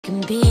can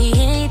be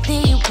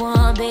anything you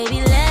want,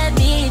 baby, let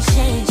me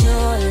change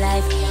your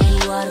life.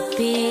 You ought to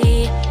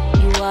be,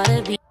 you ought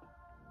to be.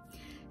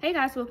 Hey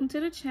guys, welcome to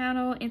the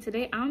channel, and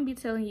today I'm gonna be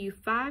telling you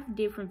 5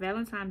 different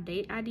Valentine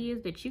date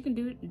ideas that you can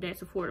do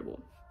that's affordable.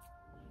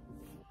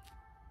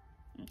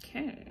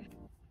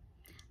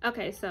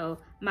 Okay, so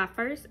my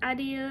first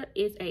idea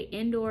is a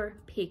indoor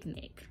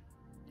picnic.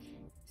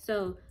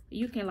 So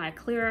you can like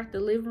clear out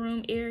the living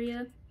room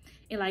area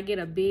and like get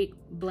a big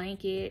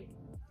blanket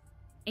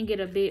and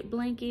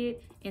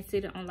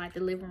sit it on like the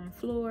living room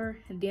floor,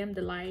 dim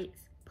the lights,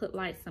 put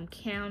like some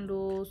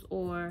candles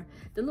or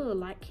the little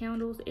light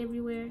candles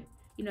everywhere,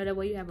 you know, that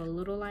way you have a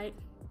little light,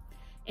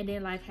 and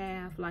then like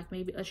have like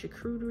maybe a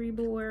charcuterie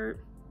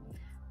board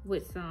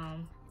with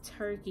some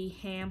turkey,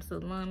 ham,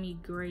 salami,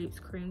 grapes,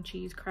 cream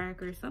cheese,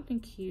 crackers, something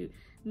cute,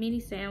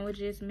 mini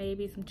sandwiches,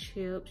 maybe some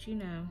chips, you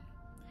know,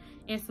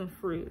 and some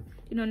fruit,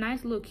 you know,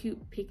 nice little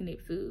cute picnic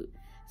food.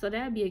 So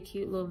that'd be a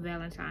cute little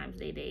Valentine's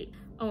Day date.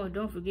 Oh, and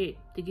don't forget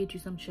to get you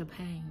some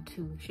champagne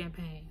too.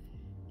 Champagne,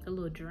 a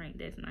little drink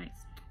that's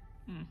nice.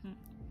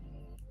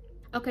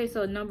 Okay,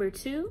 so number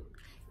 2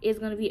 is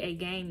gonna be a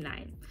game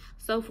night.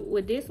 So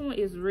with this one,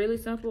 it's really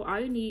simple.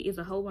 All you need is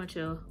a whole bunch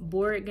of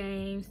board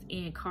games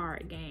and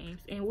card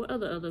games and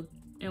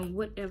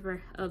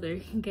whatever other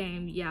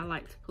game y'all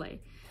like to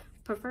play.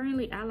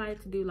 Preferably, I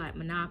like to do like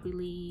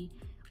Monopoly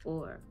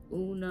or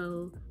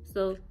Uno,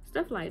 so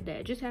stuff like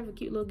that. Just have a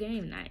cute little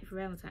game night for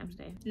Valentine's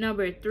Day.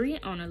 Number 3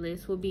 on the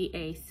list will be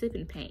a sip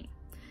and paint.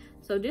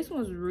 So this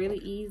one's really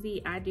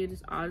easy. I do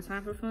this all the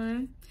time for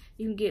fun.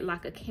 You can get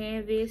like a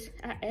canvas.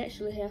 I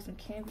actually have some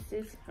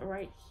canvases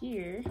right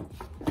here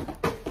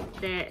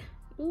that,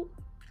 ooh,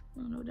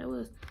 I don't know what that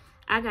was.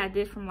 I got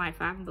this from like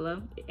Five and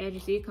Below. As you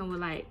see, it comes with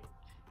like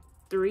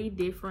 3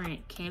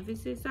 different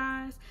canvases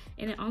size,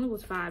 and it only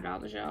was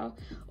 $5, y'all.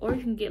 Or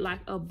you can get like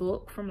a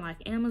book from like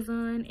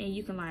Amazon, and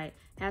you can like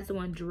have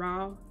someone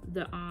draw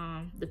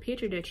the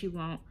picture that you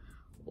want,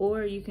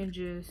 or you can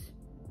just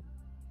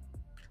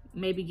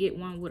maybe get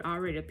one with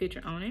already a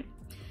picture on it,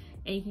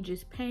 and you can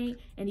just paint,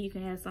 and you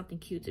can have something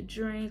cute to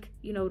drink,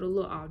 you know, the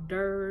little hors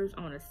d'oeuvres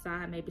on the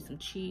side, maybe some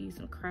cheese,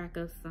 some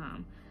crackers,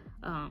 some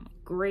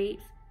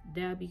grapes.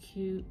 That'd be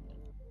cute.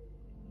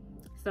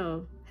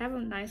 So have a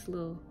nice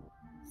little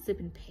sip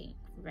and paint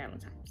for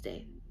Valentine's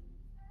Day.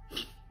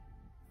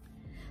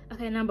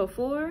 Okay, number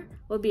 4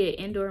 will be an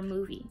indoor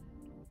movie.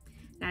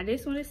 Now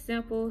this one is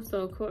simple,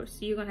 so of course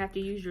you're gonna have to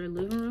use your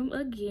living room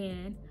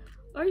again,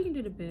 or you can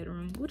do the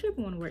bedroom,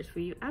 whichever one works for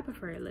you. I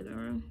prefer a living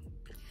room.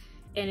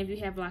 And if you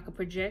have like a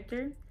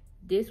projector,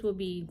 this will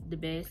be the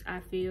best, I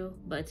feel,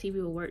 but a TV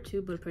will work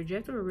too, but a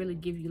projector will really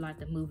give you like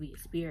the movie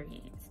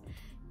experience.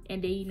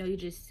 And then, you know, you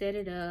just set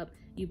it up,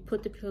 you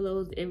put the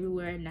pillows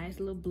everywhere, a nice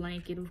little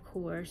blanket, of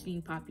course. You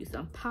can pop you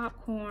some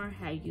popcorn,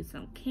 have you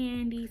some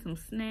candy, some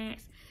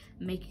snacks,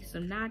 make you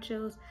some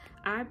nachos.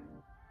 I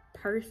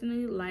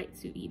personally like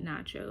to eat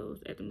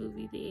nachos at the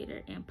movie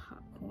theater and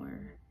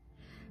popcorn.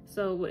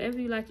 So whatever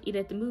you like to eat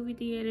at the movie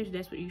theaters,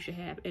 that's what you should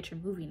have at your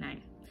movie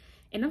night.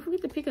 And don't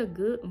forget to pick a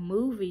good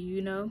movie,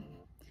 you know.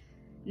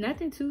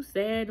 Nothing too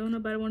sad. Don't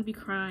nobody want to be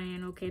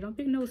crying, okay? Don't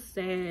pick no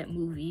sad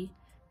movie.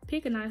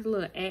 Pick a nice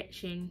little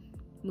action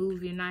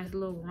movie, a nice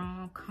little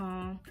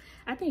rom-com.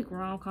 I think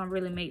rom-com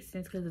really makes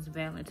sense because it's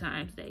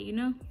Valentine's Day, you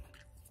know?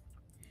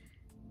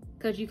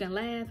 Because you can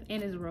laugh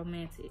and it's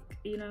romantic,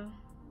 you know?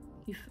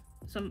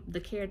 The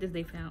characters,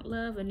 they found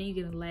love, and then you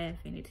get a laugh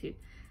in it too.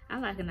 I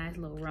like a nice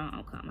little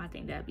rom-com. I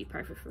think that'd be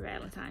perfect for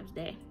Valentine's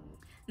Day.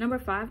 Number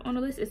 5 on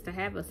the list is to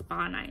have a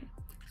spa night.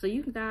 So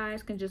you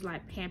guys can just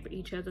like pamper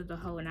each other the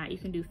whole night. You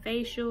can do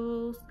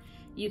facials.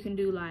 You can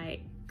do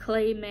like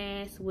clay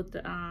masks with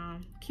the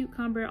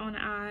cucumber on the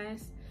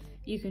eyes.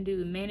 You can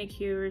do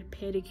manicures,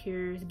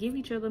 pedicures, give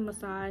each other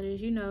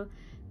massages, you know,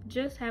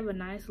 just have a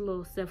nice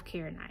little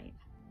self-care night.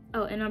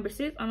 Oh, and number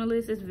 6 on the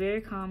list is very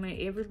common.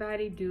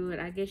 Everybody do it.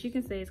 I guess you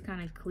can say it's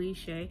kind of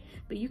cliche,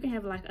 but you can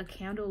have like a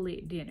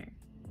candlelit dinner.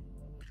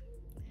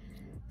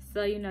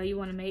 So, you know, you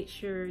want to make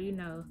sure, you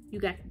know, you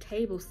got the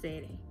table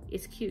setting.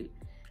 It's cute.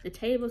 The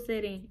table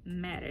setting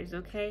matters,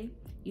 okay?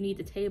 You need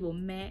the table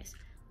matched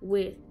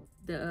with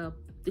the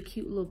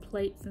cute little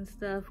plates and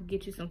stuff.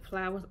 Get you some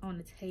flowers on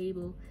the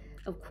table.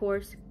 Of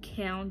course,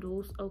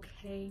 candles,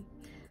 okay?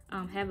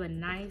 Have a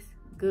nice,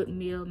 good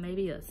meal,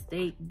 maybe a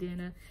steak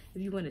dinner.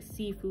 If you want a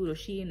seafood or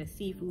she into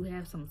seafood,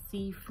 have some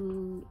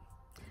seafood.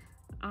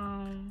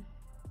 A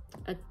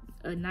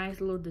nice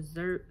little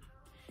dessert.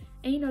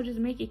 And, you know, just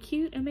make it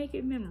cute and make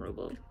it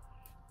memorable.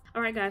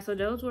 All right, guys, so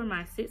those were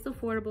my 6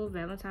 affordable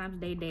Valentine's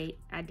Day date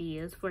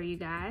ideas for you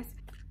guys.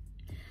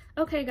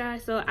 Okay,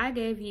 guys, so I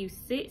gave you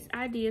 6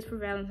 ideas for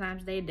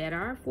Valentine's Day that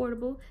are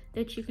affordable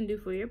that you can do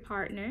for your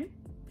partner.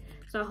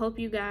 So I hope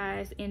you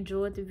guys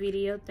enjoyed the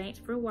video. Thanks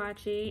for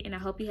watching, and I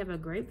hope you have a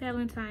great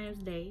Valentine's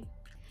Day.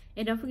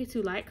 And don't forget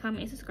to like,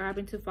 comment, and subscribe,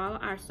 and to follow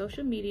our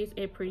social medias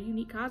at Pretty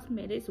Unique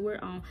Cosmetics. We're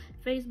on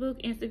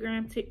Facebook,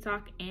 Instagram,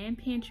 TikTok, and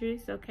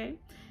Pinterest, okay?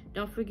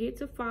 Don't forget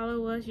to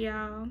follow us,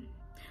 y'all.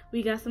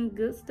 We got some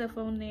good stuff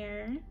on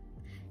there.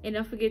 And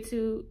don't forget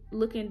to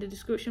look in the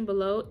description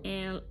below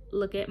and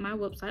look at my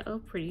website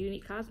of Pretty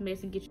Unique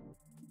Cosmetics and get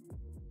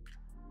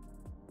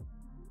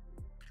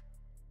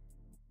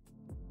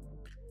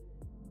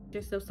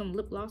yourself some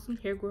lip gloss, some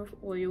hair growth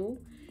oil,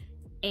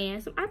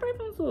 and some eyebrow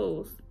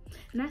pencils.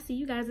 And I'll see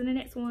you guys in the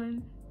next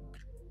one.